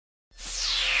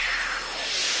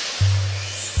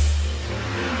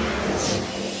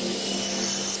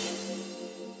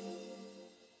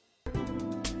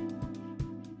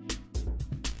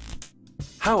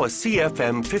how a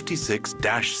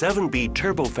CFM56-7B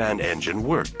turbofan engine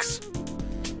works.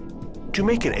 To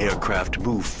make an aircraft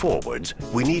move forwards,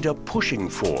 we need a pushing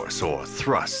force or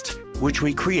thrust, which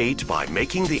we create by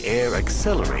making the air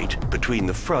accelerate between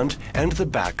the front and the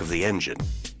back of the engine.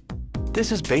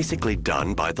 This is basically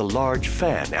done by the large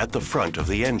fan at the front of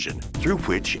the engine, through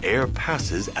which air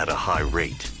passes at a high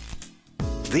rate.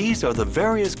 These are the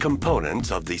various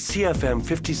components of the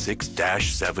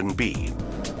CFM56-7B.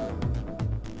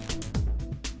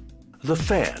 The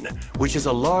fan, which is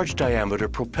a large diameter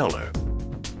propeller.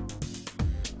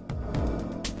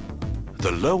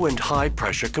 The low and high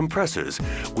pressure compressors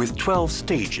with 12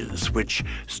 stages which,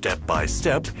 step by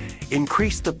step,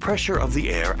 increase the pressure of the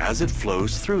air as it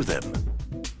flows through them.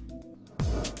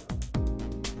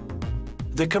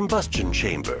 The combustion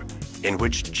chamber, in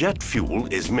which jet fuel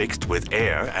is mixed with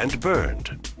air and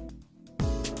burned.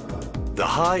 The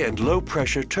high and low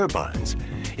pressure turbines,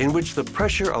 in which the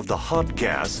pressure of the hot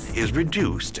gas is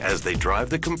reduced as they drive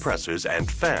the compressors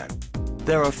and fan.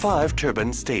 There are 5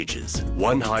 turbine stages,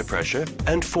 1 high pressure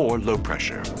and 4 low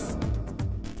pressure.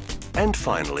 And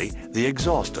finally, the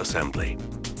exhaust assembly.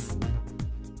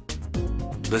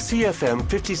 The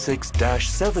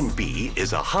CFM56-7B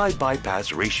is a high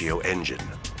bypass ratio engine.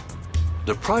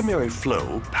 The primary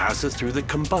flow passes through the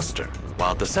combustor,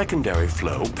 while the secondary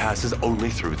flow passes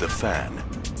only through the fan.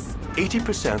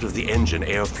 80% of the engine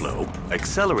airflow,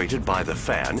 accelerated by the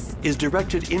fan, is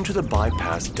directed into the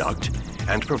bypass duct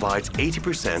and provides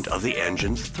 80% of the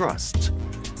engine's thrust.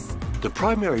 The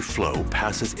primary flow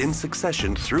passes in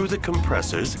succession through the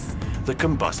compressors, the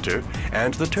combustor,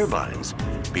 and the turbines,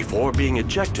 before being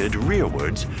ejected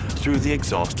rearwards through the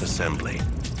exhaust assembly.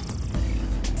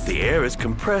 The air is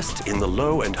compressed in the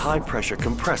low and high pressure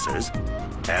compressors,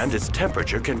 and its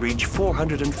temperature can reach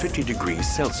 450 degrees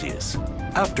Celsius,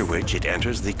 after which it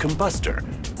enters the combustor,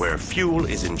 where fuel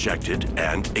is injected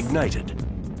and ignited.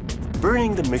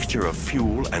 Burning the mixture of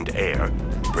fuel and air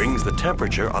brings the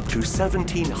temperature up to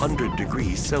 1700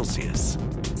 degrees Celsius.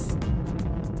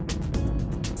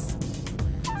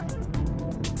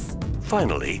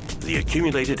 Finally, the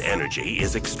accumulated energy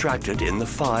is extracted in the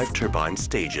 5 turbine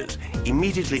stages,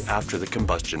 immediately after the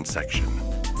combustion section.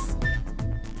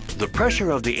 The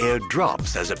pressure of the air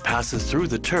drops as it passes through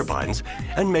the turbines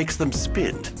and makes them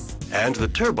spin. And the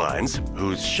turbines,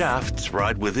 whose shafts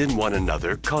ride within one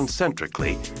another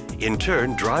concentrically, in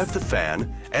turn drive the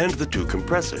fan and the 2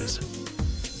 compressors.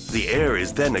 The air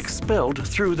is then expelled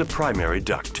through the primary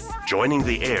duct, joining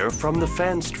the air from the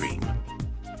fan stream.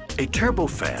 A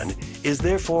turbofan is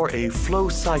therefore a flow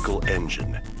cycle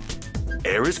engine.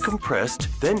 Air is compressed,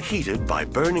 then heated by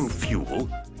burning fuel,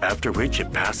 after which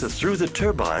it passes through the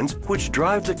turbines which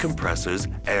drive the compressors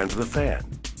and the fan.